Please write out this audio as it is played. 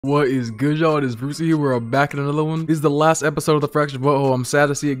What is good, y'all? It is Brucey here. We're back in another one. This is the last episode of the Fractured Butthole. I'm sad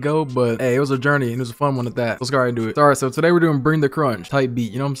to see it go, but hey, it was a journey and it was a fun one at that. Let's go right into it. Alright, so today we're doing Bring the Crunch. Type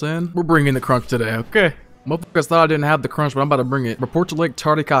beat, you know what I'm saying? We're bringing the crunch today, okay? Motherfuckers thought I didn't have the crunch, but I'm about to bring it. Report to Lake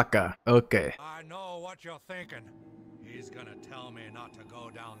Titicaca. Okay. I know what you're thinking. He's gonna tell me not to go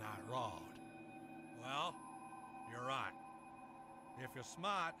down that road. Well, you're right. If you're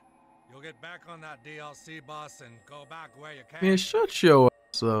smart, you'll get back on that DLC bus and go back where you can. Man, shut your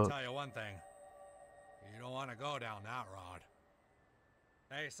ass I'll up. tell you one thing. You don't want to go down that road.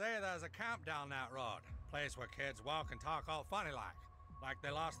 They say there's a camp down that road. Place where kids walk and talk all funny like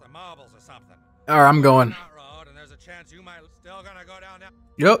they lost their marbles or something. Alright, I'm going. That road, and there's a chance you might still gonna go down there.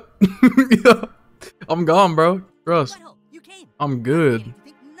 Yep. Yep. I'm gone, bro. Trust. You came. I'm good. No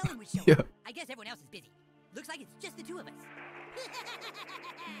one would show Yeah. up. I guess everyone else is busy. Looks like it's just the two of us.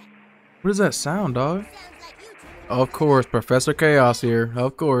 What does that sound, dog? Sounds like you two. Of course, Professor Chaos here.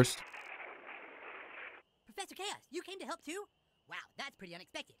 Of course. Professor Chaos, you came to help too? Wow, that's pretty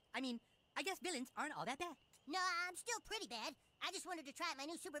unexpected. I mean, I guess villains aren't all that bad. No, I'm still pretty bad. I just wanted to try my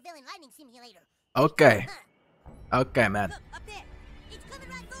new supervillain lightning simulator. Okay. Okay, man. Look, up there. It's coming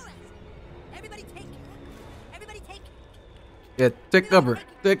right for us. Everybody take. Yeah, take cover.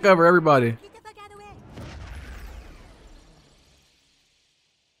 Take cover, everybody. Get the fuck out of the way.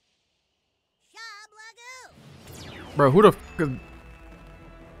 Shablagoo! Bro, who the f is...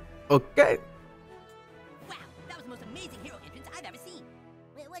 Okay. Wow, that was the most amazing hero entrance I've ever seen.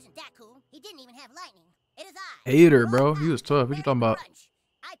 Well, it wasn't that cool. He didn't even have lightning. It is I. Hater, bro. He was tough. What you talking about? Crunch.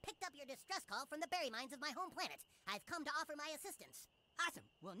 I picked up your distress call from the berry mines of my home planet. I've come to offer my assistance. Awesome.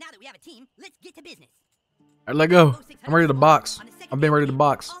 Well, now that we have a team, let's get to business. Alright, let go. I'm ready to box. I'm being ready to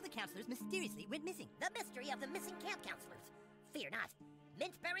box. All the counselors mysteriously went missing. The mystery of the missing camp counselors. Fear not.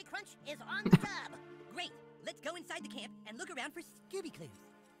 Mintberry Crunch is on the job. Great. Let's go inside the camp and look around for Scooby clues.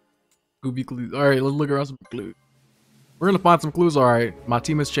 Scooby clues. Alright, let's look around some clues. We're gonna find some clues, alright. My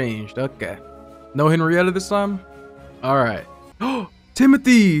team has changed. Okay. No Henrietta this time? Alright. Oh,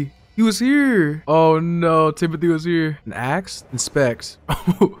 Timothy! He was here! Oh no, Timothy was here. An axe and specs.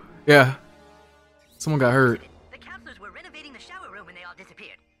 Oh, yeah. Someone got hurt. The counselors were renovating the shower room when they all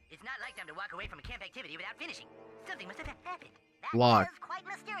disappeared. It's not like them to walk away from a camp activity without finishing. Something must have happened. That Lock. is quite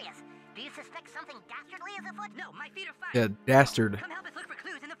mysterious. Do you suspect something dastardly is afoot? No, my feet are fine. Yeah, dastard. Come help us look for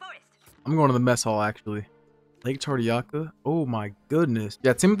clues in the forest. I'm going to the mess hall, actually. Lake Titicaca? Oh my goodness.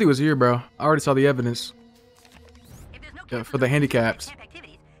 Yeah, Timothy was here, bro. I already saw the evidence. If there's no Yeah, counselors for the handicaps. camp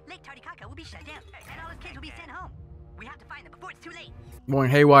activities, Lake Titicaca will be shut down, and all his kids will be sent home. We have to find them before it's too late. Going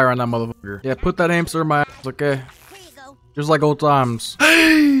haywire on that motherfucker. Yeah, put that hamster in my ass, okay? Here you go. Just like old times.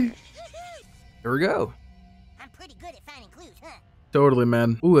 Hey! Here we go. I'm pretty good at finding clues, huh? Totally,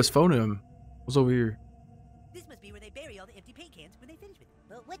 man. Ooh, let's phone him. What's over here? This must be where they bury all the empty paint cans when they finish with them.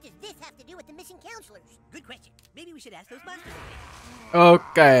 But what does this have to do with the missing counselors? Good question. Maybe we should ask those monsters over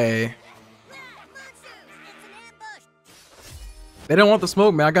Okay. Ah, monsters! It's an ambush! They don't want the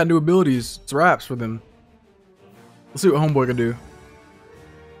smoke, man. I got new abilities. It's raps for them. Let's see what Homeboy can do.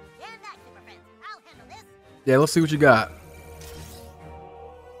 Stand back, super friends. I'll handle this. Yeah, let's see what you got. there.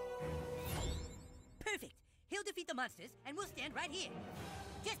 Perfect. He'll defeat the monsters, and we'll stand right here.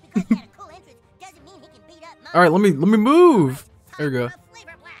 Just because he had a cool entrance doesn't mean he can beat up monsters. All right, let me move. There we go. Time for a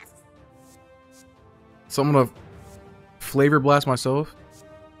flavor blast. So I'm gonna flavor blast myself.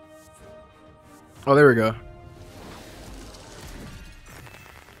 Oh, there we go.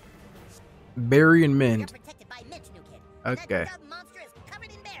 Berry and You're mint. protected by mint, new kid. Okay. That monster is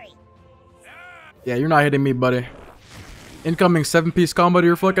covered in berry. Yeah, you're not hitting me, buddy. Incoming 7-piece combo to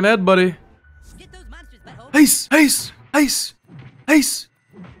your fucking head, buddy. Get those monsters, butthole. Ace! Ace! Ace! Ace!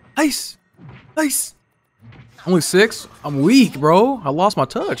 Ace! Ace! Only 6? I'm weak, bro. I lost my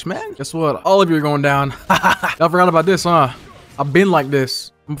touch, man. Guess what? All of you are going down. Y'all forgot about this, huh? I've been like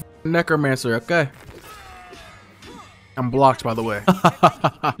this. I'm a necromancer, okay? I'm blocked, by the way.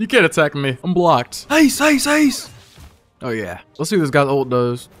 You can't attack me. I'm blocked. Ace! Ace! Ace! Oh, yeah. Let's see what this guy's ult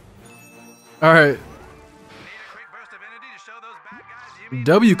does. Alright.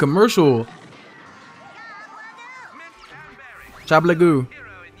 W commercial. Shablagoo.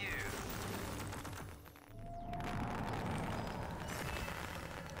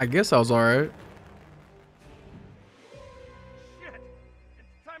 I guess I was alright.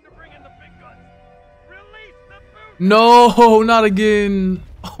 No, not again.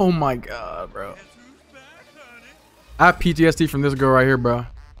 Oh my god, bro. I have PTSD from this girl right here, bro.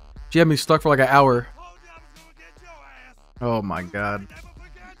 She had me stuck for like an hour. Oh my god.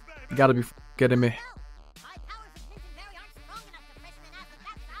 You gotta be kidding me. My powers of Mintberry aren't strong enough to prison an ass of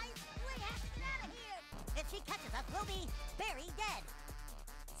that size. We have to get out of here. If she catches us, we'll be very dead.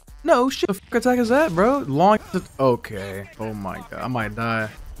 No shit. The fuck attack is that, bro? Long. Okay. Oh my god. I might die.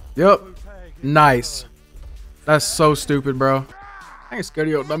 Yep. Nice. That's so stupid, bro. I ain't scared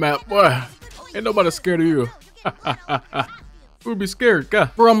of you on the map, boy. Ain't nobody scared of you. Who'd be scared?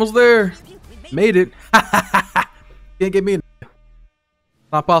 God, we're almost there. Made it. Can't get me in.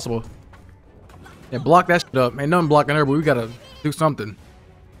 Not possible. Yeah, block that shit up. Ain't nothing blocking her, but we gotta do something.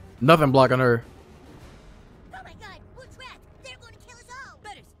 Nothing blocking her. Oh my god, we're trapped! They're going to kill us all!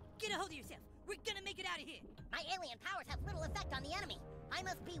 Butters, get a hold of yourself. We're gonna make it out of here. My alien powers have little effect on the enemy. I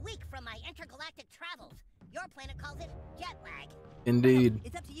must be weak from my intergalactic travels. Your planet calls it jet lag. Indeed.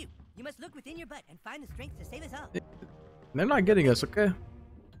 It's up to you. You must look within your butt and find the strength to save us all. They're not getting us, okay? Am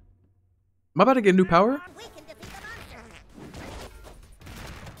I about to get new power? We can defeat the monster.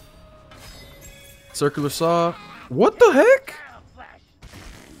 Circular saw. What the heck?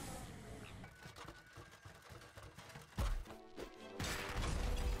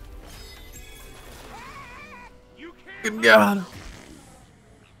 Good God.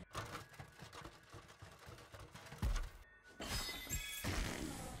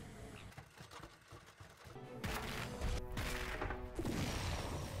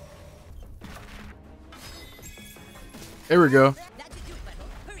 There we go. That should do it,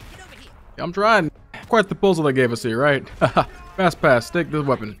 butthole. Hurry, get over here. I'm trying. Quite the puzzle they gave us here, right? Fast pass. Take the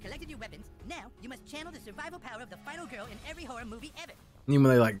weapon. You've collected your weapons. Now you must channel the survival power of the final girl in every horror movie ever. You mean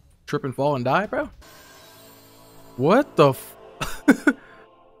they like trip and fall and die, bro? What the f?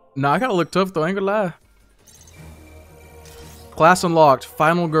 Nah, I gotta look tough though, I ain't gonna lie. Class unlocked,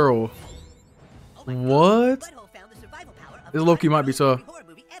 final girl. Oh my What? God, Butthole found the survival power of This the low-key final might be girl in tough. every horror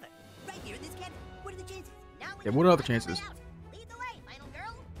movie ever. Right here in this cabinet. What are the chances? Now we Yeah, can what are the find chances? our way out. Lead the way, final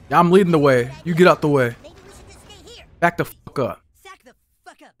girl. Yeah, I'm leading the way. You get out the way. Maybe we should just stay here. Back the fuck up. Sack the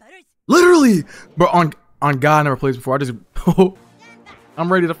fuck up, Butters. Literally! But on God I never played this before. I just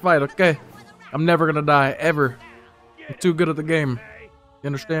I'm ready to fight, okay? I'm never gonna die, ever. I'm too good at the game. You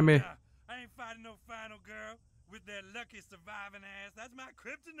understand me? I ain't fighting no final girl with that lucky surviving ass. That's my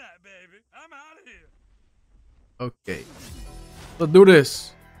kryptonite, baby. I'm out of here. Okay. Let's do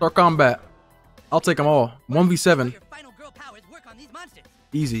this. Start combat. I'll take them all. 1v7. Your final girl powers work on these monsters.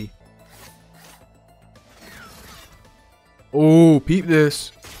 Easy. Oh, peep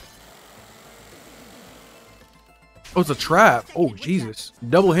this. Oh, it's a trap. Oh, Jesus.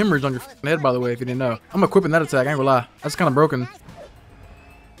 Double hemorrhage on your head, by the way, if you didn't know. I'm equipping that attack. I ain't gonna lie. That's kind of broken.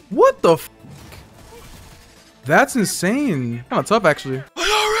 What the f? That's insane. Kind of tough, actually.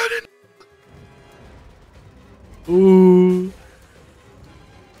 I already. Ooh.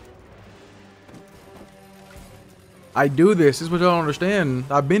 I do this. This is what y'all don't understand.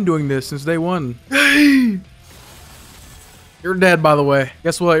 I've been doing this since day one. Hey! You're dead, by the way.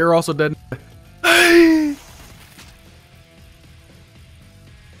 Guess what? You're also dead. Hey!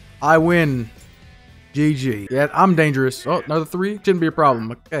 I win. GG. Yeah, I'm dangerous. Oh, another 3? Shouldn't be a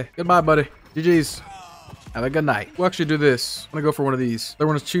problem. Okay. Goodbye, buddy. GG's. Have a good night. We'll actually do this. I'm gonna go for one of these. They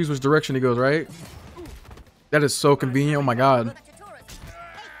want to choose which direction he goes, right? That is so convenient. Oh my god.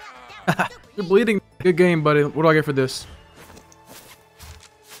 You're bleeding. Good game, buddy. What do I get for this?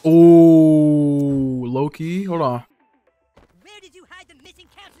 Oh, low-key. Hold on. Where did you hide the missing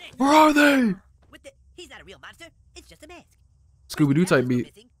countenance? Where are they? With the, he's not a real monster. It's just a mask. Scooby-Doo type Masks go beat.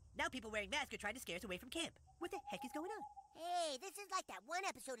 missing. Now people wearing masks are trying to scare us away from camp. What the heck is going on? Hey, this is like that one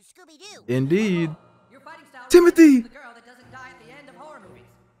episode of Scooby-Doo. Indeed. Your fighting style Timothy! reminds me of the girl that doesn't die at the end of horror movies.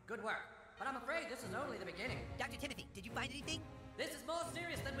 Good work. But I'm afraid this is only the beginning. Dr. Timothy, did you find anything? This is more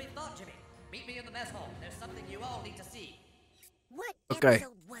serious than we thought, Jimmy. Meet me in the mess hall. There's something you all need to see. What Okay.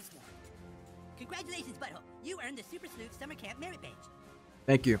 episode was that? Congratulations, Butthole. You earned the Super Sleuth Summer Camp Merit Badge.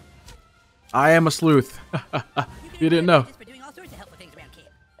 Thank you. I am a sleuth. You didn't know. Just for doing all sorts of helpful things around camp.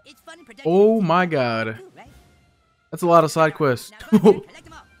 It's fun and productive. Oh my god. Cool, right? That's a lot of side quests. Now go out there, collect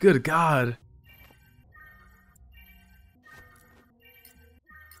them all. Good god.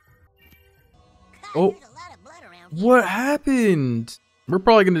 God, Oh. there's a lot of blood around here. What happened? We're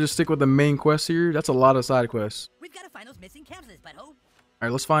probably gonna just stick with the main quest here. That's a lot of side quests. We've got to find those missing counselors, Butthole.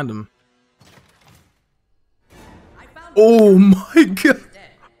 Alright, let's find them. I found Oh my god. dead.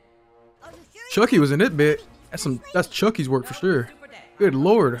 Are you sure? Chucky was in it, bit. That's Chucky's work for sure. Super dead. Good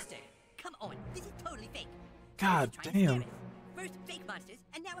lord. Come on, this is totally fake. God Someone's trying to scare damn. us. First fake monsters,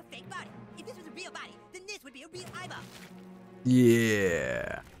 and now a fake body. If this was a real body, then this would be a real eyeball.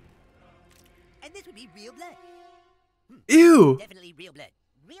 Yeah. And this would be real blood. Ew. Definitely real blood.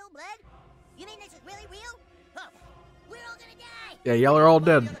 Real blood? You mean this is really real? Oh, we're all gonna die. Yeah, y'all are all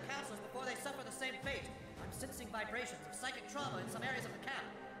dead. The other counselors before they suffer the same fate. I'm sensing vibrations of psychic trauma in some areas of the camp.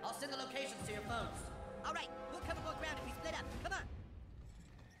 I'll send the locations to your phones. All right, we'll cover more ground if we split up. Come on.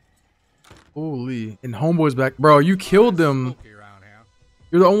 Holy. And homeboy's back. Bro, you killed them. Spooky around here.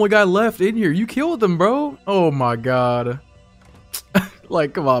 You're the only guy left in here. You killed them, bro. Oh my god.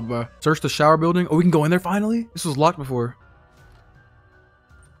 Like, come on, bro. Search the shower building. Oh, we can go in there finally? This was locked before.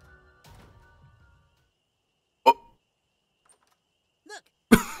 Oh. Look,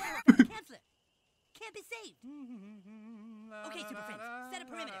 counselor. Camp is saved. Okay, super friends, set a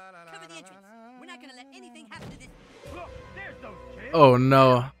perimeter. Cover the entrance. We're not gonna let anything happen to this. Look, there's those kids. Oh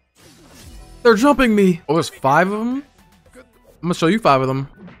no. They're jumping me. Oh, there's 5 of them? I'm gonna show you 5 of them.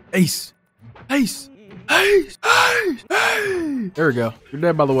 Ace. Ace. Ace. Ace. Ace. There we go. You're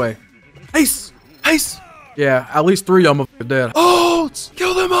dead, by the way. Ace. Ace. Yeah, at least 3 of them are dead. Oh,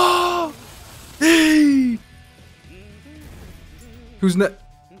 kill them all. Hey. Who's next?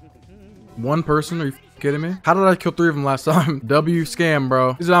 1 person? Are you kidding me? How did I kill 3 of them last time? W scam,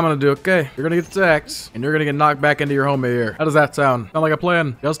 bro. This is what I'm gonna do, okay? You're gonna get attacked, and you're gonna get knocked back into your home here. How does that sound? Sound like a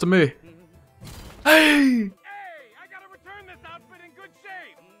plan? Just to me. Hey! Hey, I gotta return this outfit in good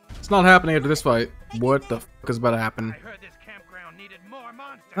shape. It's not happening after this fight. What the fuck is about to happen? I heard this campground needed more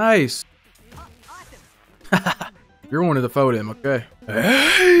monsters. Nice. Awesome. You're one of the foe him, okay?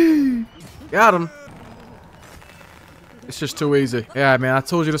 Hey! Got him. It's just too easy. Yeah, man, I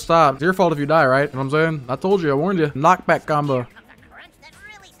told you to stop. It's your fault if you die, right? You know what I'm saying? I told you, I warned you. Knockback combo. Comes a crunch that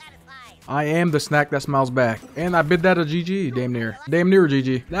really satisfies. I am the snack that smells back. And I bid that a GG, damn near. Damn near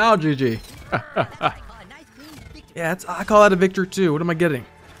GG. Now GG. That's what I call a nice clean victory. Yeah, I call that a victory too. What am I getting?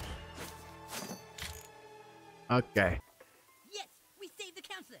 Okay. Yes, we saved the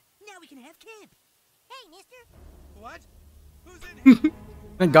counselor. Now we can have camp. Hey, mister. What? Who's in here?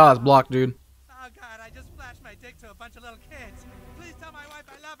 Thank God it's blocked, dude. Oh God, I just flashed my dick to a bunch of little kids. Please tell my wife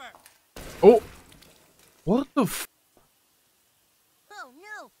I love her. Oh. What the f? Oh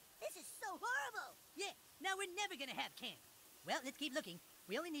no, this is so horrible. Yeah, now we're never gonna have camp. Well, let's keep looking.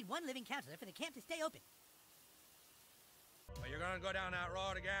 We only need 1 living counselor for the camp to stay open. Well, you're gonna go down that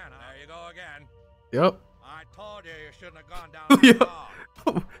road again. There you go again. Yep. I told you you shouldn't have gone down that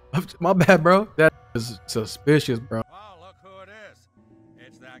road. My bad, bro. That is suspicious, bro. Well, look who it is.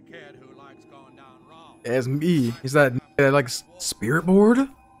 It's that kid who likes going down wrong. It's me. Is that like spirit board? You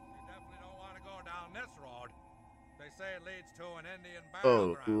definitely don't want to go down this road. They say it leads to an Indian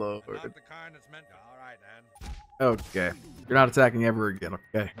Oh, battleground. Lord. Not the kind that's meant to. All right, then. Okay. You're not attacking ever again,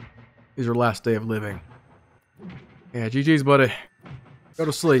 okay? This is your last day of living. Yeah, GG's, buddy. Go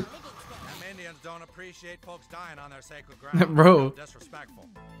to sleep. Them Indians don't appreciate folks dying on their sacred ground. Bro. Disrespectful.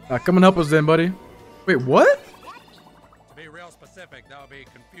 Come and help us then, buddy. Wait, what? To be real specific, they'll be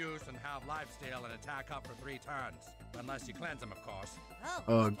confused and have lifesteal and attack up for 3 turns. Unless you cleanse them, of course.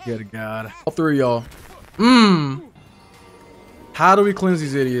 Oh, good God. All 3 of y'all. Mmm. How do we cleanse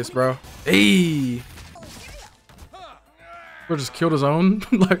these idiots, bro? Hey. Or just killed his own?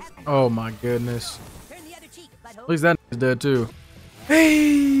 Like, oh my goodness. Turn the other cheek, At butthole. least that is dead too.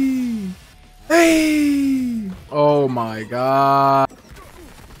 Hey! Hey! Oh my God.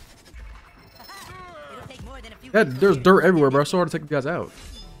 It'll take more than a few That, weeks to there's clear. dirt everywhere, bro. So hard to take the guys out.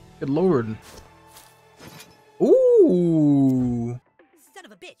 Good Lord. Ooh. Son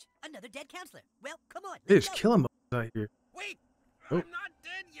of a bitch, another dead counselor. Well, come on. They let's just go. killing out here. Wait, Oh. I'm not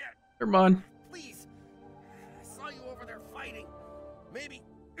dead yet. Never mind. Please, I saw you over there fighting. Maybe,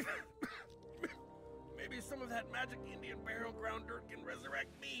 maybe some of that magic Indian burial ground dirt can resurrect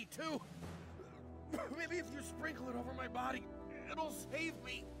me too. Maybe if you sprinkle it over my body, it'll save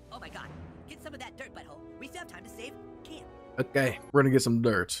me. Oh my god. Get some of that dirt, butthole. We still have time to save camp. Okay, we're gonna get some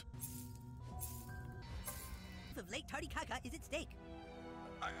dirt. The Lake Titicaca is at stake.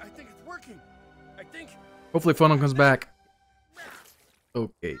 I think it's working. I think. Hopefully Funnel comes back.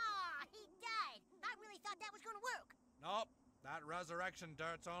 Okay. Aw, he died. I really thought that was gonna work. Nope. That resurrection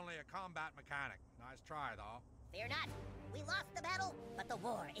dirt's only a combat mechanic. Nice try, though. Fear not. We lost the battle, but the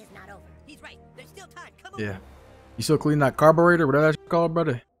war is not over. He's right. There's still time. Come on. Yeah. You still clean that carburetor, whatever that's called,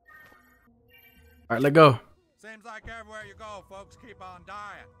 brother? Alright, let go. Seems like everywhere you go, folks keep on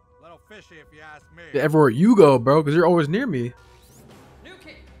dying. Little fishy if you ask me. Yeah, everywhere you go, bro, because you're always near me. New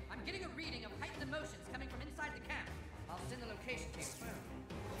kid, I'm getting a reading of heightened emotions coming from inside the camp. I'll send the location to you soon.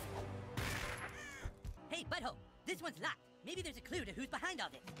 Hey, butthole. This one's locked. Maybe there's a clue to who's behind all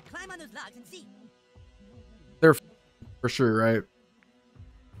this. Climb on those logs and see. They're for sure, right?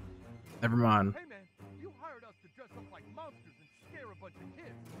 Never mind. Hey man, you hired us to dress up like monsters and scare a bunch of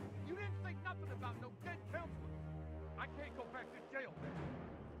kids. You didn't say nothing about no dead counselor. I can't go back to jail, man.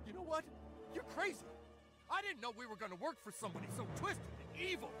 You know what? You're crazy. I didn't know we were gonna work for somebody so twisted and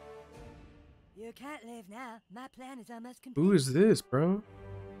evil. You can't leave now. My plan is almost complete. Who is this, bro?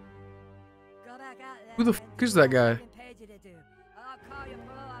 Go back out there Who the and f is do that what guy? I've been paid you to do. I'll call your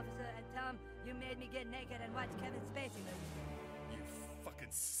parole officer and tell him Mom, you made me get naked and watch Kevin Spacey movies. You fucking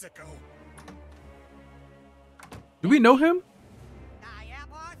sicko. Do we know him? Yeah,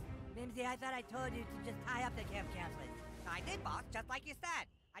 boss? Mimsy, I thought I told you to just tie up the camp counselors. I did, boss, just like you said.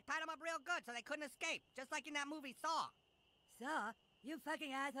 I tied them up real good so they couldn't escape, just like in that movie Saw. Saw? You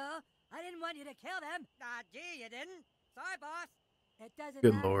fucking asshole. I didn't want you to kill them. Gee, you didn't? Sorry, boss. It doesn't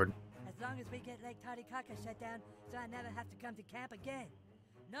Good matter. lord. As long as we get Lake Titicaca shut down so I never have to come to camp again.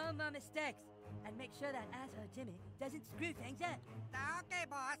 No more mistakes. And make sure that asshole Jimmy doesn't screw things up. Okay,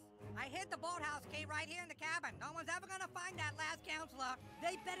 boss. I hid the boathouse key right here in the cabin. No one's ever gonna find that last counselor.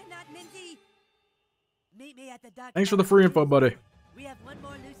 They better not, Mimsy. Meet me at the dock. Thanks for the free info, buddy. We have one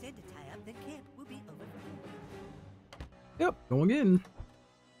more loose end to tie up, then camp will be over. Yep, going in.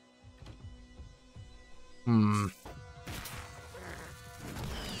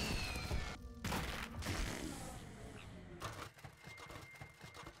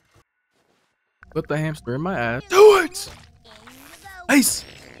 Put the hamster in my ass. Do it! Ace!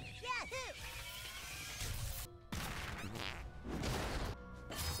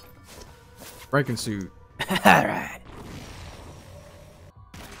 Frankensuit. Alright.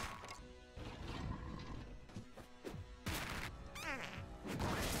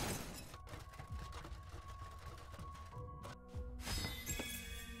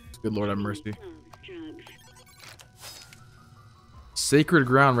 Good Lord have mercy. Sacred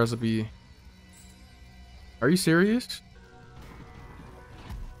ground recipe. Are you serious?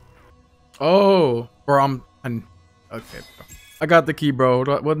 Oh, bro, I'm okay, bro. I got the key, bro.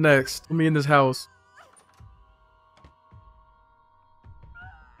 What next? Put me in this house.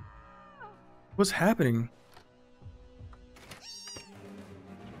 What's happening?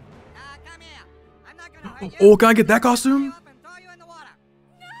 Come here. I'm not gonna hurt you. Oh, can I get that costume? Up and throw you in the water.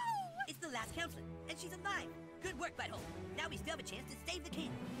 No! It's the last counselor, and she's alive. Good work, Butthole. Now we still have a chance to save the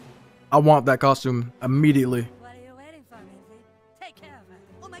camp. I want that costume immediately. What are you waiting for, Mimsy? Take care of her.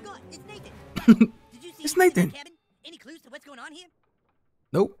 Oh my God, it's Nathan. Did you see It's him in Nathan. the cabin? Any clues to what's going on here?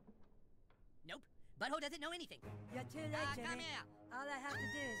 Nope. Nope. Butthole doesn't know anything. You're too late, Jimmy. Come here. All I have to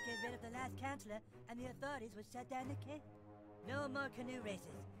do is get rid of the last counselor, and the authorities will shut down the camp. No more canoe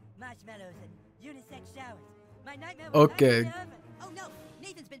races, marshmallows, and unisex showers. My nightmare will Okay. finally be over. Oh no!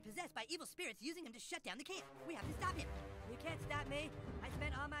 Nathan's been possessed by evil spirits using him to shut down the camp. We have to stop him. You can't stop me. I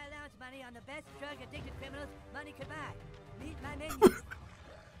spent all my allowance money on the best drug-addicted criminals money could buy. Meet my menu.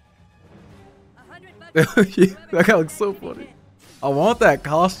 $100. Yeah, that guy looks so funny. I want that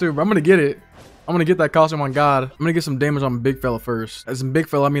costume. I'm gonna get it. I'm gonna get that costume on God. I'm gonna get some damage on Big Fella first. As in Big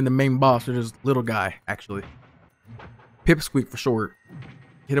Fella, I mean the main boss, or just little guy, actually. Pipsqueak for short.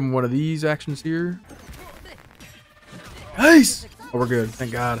 Hit him with one of these actions here. Nice! Oh, we're good.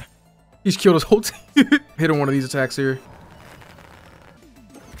 Thank God. He's killed his whole team. Hit him one of these attacks here.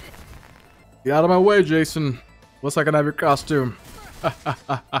 Get out of my way, Jason. Looks like I can have your costume.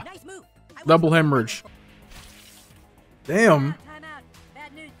 Nice move. Double hemorrhage. Damn. Time out.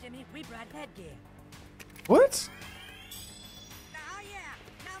 Bad news, Jimmy. We brought headgear. What? Oh, yeah.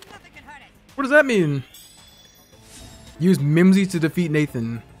 Now nothing can hurt us. What does that mean? Use Mimsy to defeat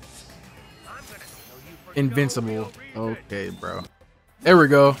Nathan. Invincible. Okay, bro. There we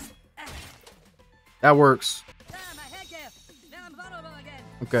go. That works. Ah, my headgear. Now I'm vulnerable again.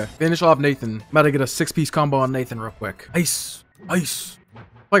 Okay. Finish off Nathan. About to get a 6-piece combo on Nathan real quick. Ice. Ice.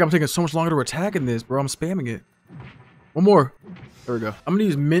 Like I'm taking so much longer to attack in this, bro. I'm spamming it. One more. There we go. I'm gonna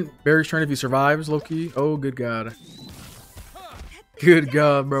use Mint Berry Strain if he survives, low-key. Oh, good God. Good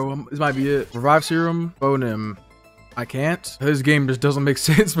God, bro. This might be it. Revive Serum. Bone him. I can't. This game just doesn't make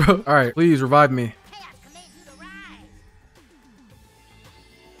sense, bro. All right, please revive me. Chaos commands you to rise.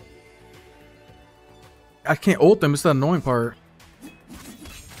 I can't ult them. It's the annoying part.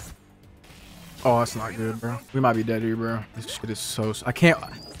 Oh, that's not good, bro. We might be dead here, bro. This shit is so... I can't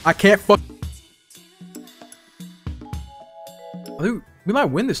fuck... Dude, we might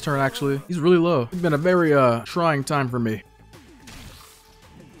win this turn, actually. He's really low. It's been a very, trying time for me.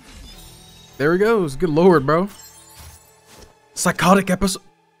 There he goes. Good lord, bro. Psychotic episode.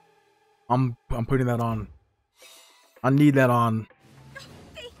 I'm putting that on. I need that on.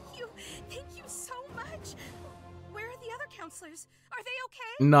 Thank you so much. Where are the other counselors? Are they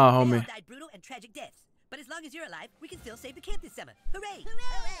okay? Nah, They all homie. died brutal and tragic deaths. But as long as you're alive, we can still save the camp this summer. Hooray!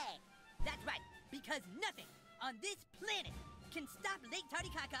 Hooray! That's right, because nothing on this planet can stop Lake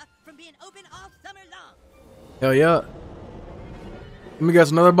Titicaca from being open all summer long. Hell yeah. Let me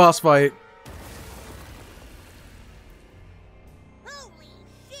guess, another boss fight. Holy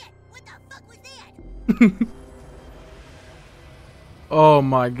shit! What the fuck was that? Oh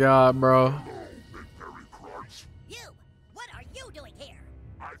my God, bro. You! What are you doing here?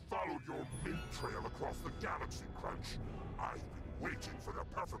 I followed your trail across the galaxy, Crunch. I've been waiting for the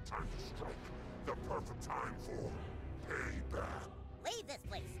perfect time to strike. The perfect time for payback. Leave this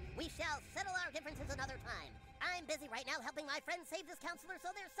place. We shall settle our differences another time. I'm busy right now helping my friends save this counselor so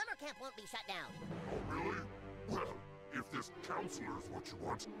their summer camp won't be shut down. Oh, really? Well, if this counselor's what you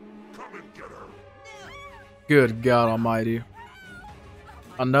want, come and get her. Good God Almighty.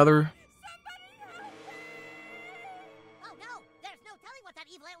 Another. Oh no! There's no telling what that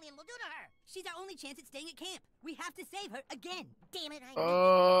evil alien will do to her! She's our only chance at staying at camp. We have to save her again. Damn it, I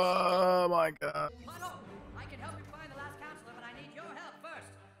Oh my God. Motto, I can help you find the last counselor, but I need your help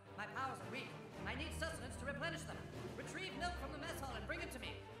first. My powers are weak. I need sustenance to replenish them. Retrieve milk from the mess hall and bring it to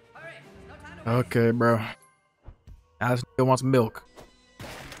me. Hurry, there's no time to waste. Okay, bro. Now this nigga wants milk.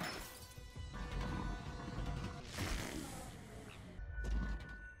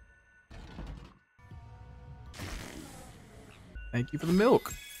 Thank you for the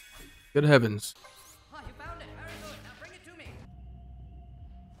milk. Good heavens. Oh, you found it. Very good. Now bring it to me.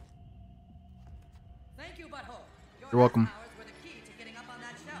 Thank you, Butthole. You're welcome. Powers were the key to getting up on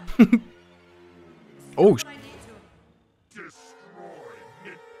that shelf. Oh, I need to. Destroy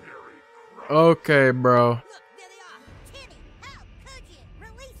Nickberry. okay, bro. Look, there they are! Timmy, how could you?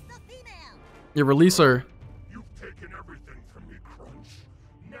 Release the female! You release her. You've taken everything from me, Crunch.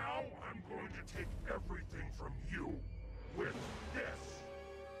 Now I'm going to take everything from you with this.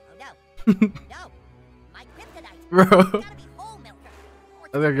 Oh no. No! My kryptonite! Bro. It's gotta be whole milker!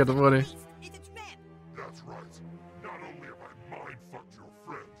 Or I think it's funny. It's a trap! That's right. Not only have I mind-fucked your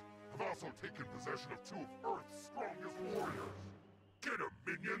friend, I've also taken possession of two of Earth's strongest warriors. Get 'em,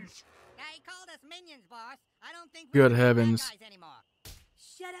 minions! He called us minions, boss. I don't think Good we're heavens. bad guys anymore.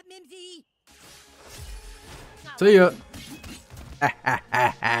 Shut up, Mimsy. See ya.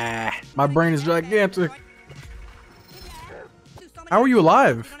 My brain is gigantic. How are you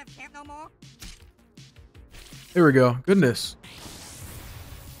alive? We don't have camp no more? Here we go. Goodness.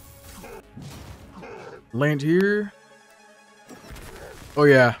 Land here. Oh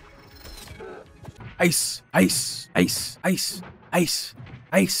yeah. Ice, ice, ice, ice, ice,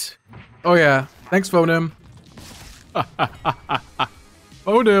 ice. Oh yeah. Thanks, Phonem.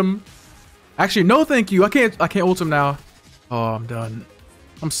 Phonem. Actually, no, thank you. I can't ult him now. Oh, I'm done.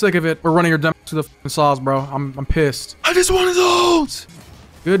 I'm sick of it. We're running her dumb to the f***ing saws, bro. I'm pissed. I just want his ult.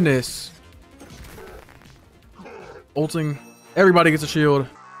 Goodness. Ulting. Everybody gets a shield.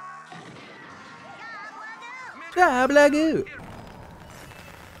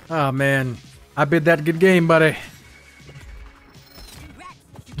 Oh man, I bid that good game, buddy.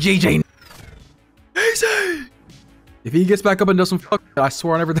 GG. Easy. If he gets back up and does some fuck, I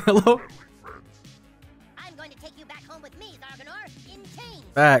swear on everything. Hello. I'm going to take you back home with me, Zarganor, in chains.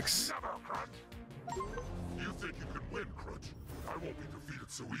 Facts. Never, Crunch. You think you can win, Crunch? I won't be defeated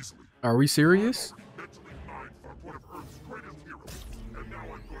so easily. Are we serious? Mentally mind-fucked one of Earth's greatest heroes, and now I'm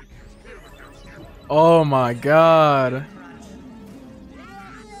going to use him against you. Oh my god.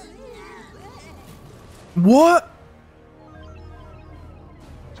 What?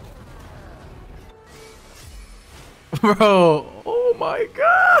 Bro, oh my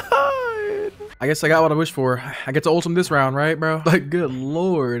god. I guess I got what I wished for. I get to ult him this round, right, bro? Like, good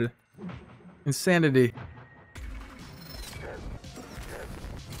lord. Insanity.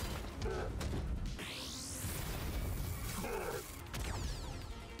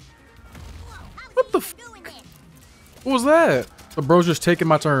 What the f? What was that? The bro's just taking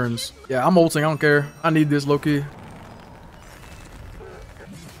my turns. Yeah, I'm ulting. I don't care. I need this, Loki.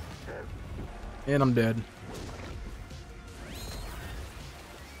 And I'm dead.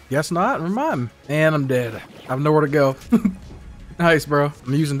 Guess not. Never mind. And I'm dead. I have nowhere to go. Nice, bro.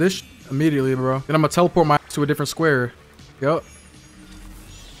 I'm using this immediately, bro. Then I'm gonna teleport my ass to a different square. Yup.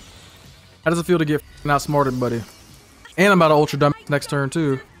 How does it feel to get outsmarted, buddy? And I'm about to ultra dumb next turn,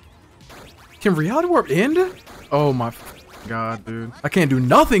 too. Can reality warp end? Oh my god, dude. I can't do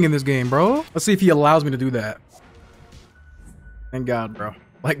nothing in this game, bro. Let's see if he allows me to do that. Thank god, bro.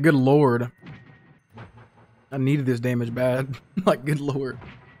 Like, good lord. I needed this damage bad. Like, good lord.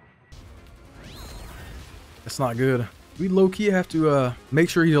 That's not good. We low-key have to make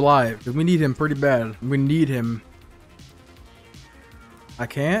sure he's alive, because we need him pretty bad. We need him. I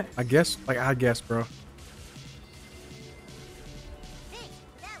can't? I guess, bro. Hey,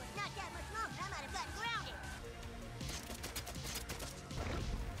 that was not that much longer. I might have gotten grounded.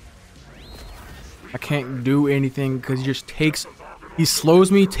 I can't do anything because he just takes... He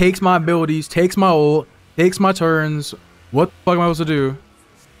slows me, takes my abilities, takes my ult, takes my turns. What the fuck am I supposed to do?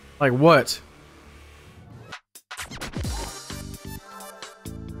 Like, what?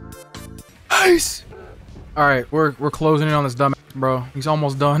 Nice! Alright, we're closing in on this dumbass bro. He's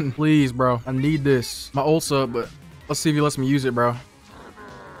almost done. Please, bro. I need this. My ult sub, but let's see if he lets me use it, bro.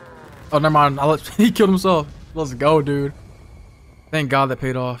 Oh, never mind. He killed himself. Let's go, dude. Thank God that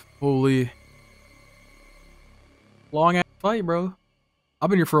paid off. Holy. Long ass fight, bro. I've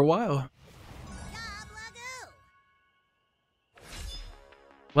been here for a while.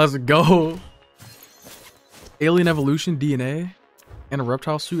 Let's go. Alien evolution, DNA, and a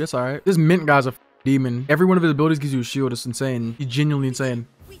reptile suit. That's alright. This mint guy's a demon. Every one of his abilities gives you a shield. It's insane. He's genuinely insane.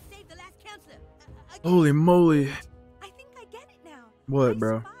 We saved the last counselor. Holy moly. I think I get it now. What, I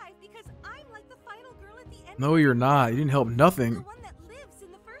bro? survived because I'm like the final girl at the end. No, you're not. You didn't help The nothing. one that lives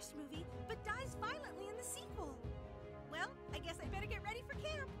in the first movie, but dies violently in the sequel. Well, I guess I better get ready for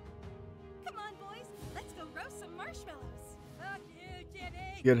camp. Come on, boys. Let's go roast some marshmallows. Fuck you,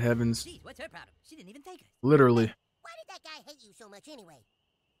 Jimmy. Good heavens. Jeez, what's her problem? She didn't even thank us. Literally. Why did that guy hate you so much anyway?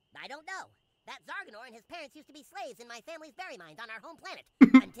 I don't know. That Zarganor and his parents used to be slaves in my family's berry mines on our home planet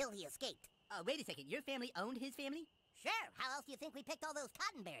until he escaped. Oh, wait a second. Your family owned his family? Sure, how else do you think we picked all those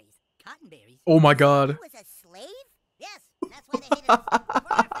cottonberries? Cottonberries? Oh my God. He was a slave? Yes, that's why they hated us.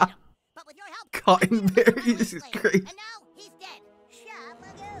 For our freedom. But with your help, Cottonberries is crazy. and now he's dead.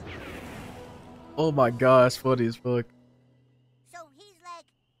 Shabagoo. Oh my gosh, funny as fuck. So he's like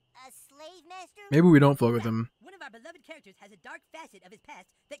a slave master? Maybe we don't fuck with him. One of our beloved characters has a dark facet of his past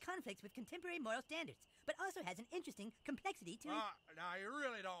that conflicts with contemporary moral standards, but also has an interesting complexity to it. Now you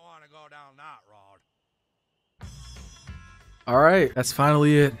really don't want to go down that road. Alright, that's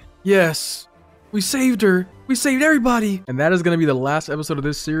finally it. Yes! We saved her! We saved everybody! And that is gonna be the last episode of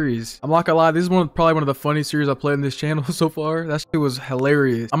this series. I'm not gonna lie, this is probably one of the funniest series I've played in this channel so far. That shit was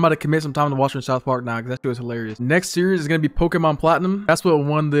hilarious. I'm about to commit some time to watching South Park now because that shit was hilarious. Next series is gonna be Pokemon Platinum. That's what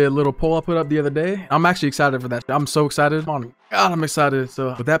won the little poll I put up the other day. I'm actually excited for that. I'm so excited. Oh my God, I'm excited.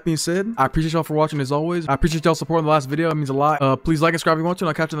 So with that being said, I appreciate y'all for watching as always. I appreciate y'all supporting the last video. It means a lot. Please like and subscribe if you want to, and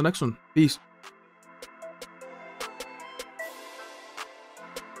I'll catch you in the next one. Peace.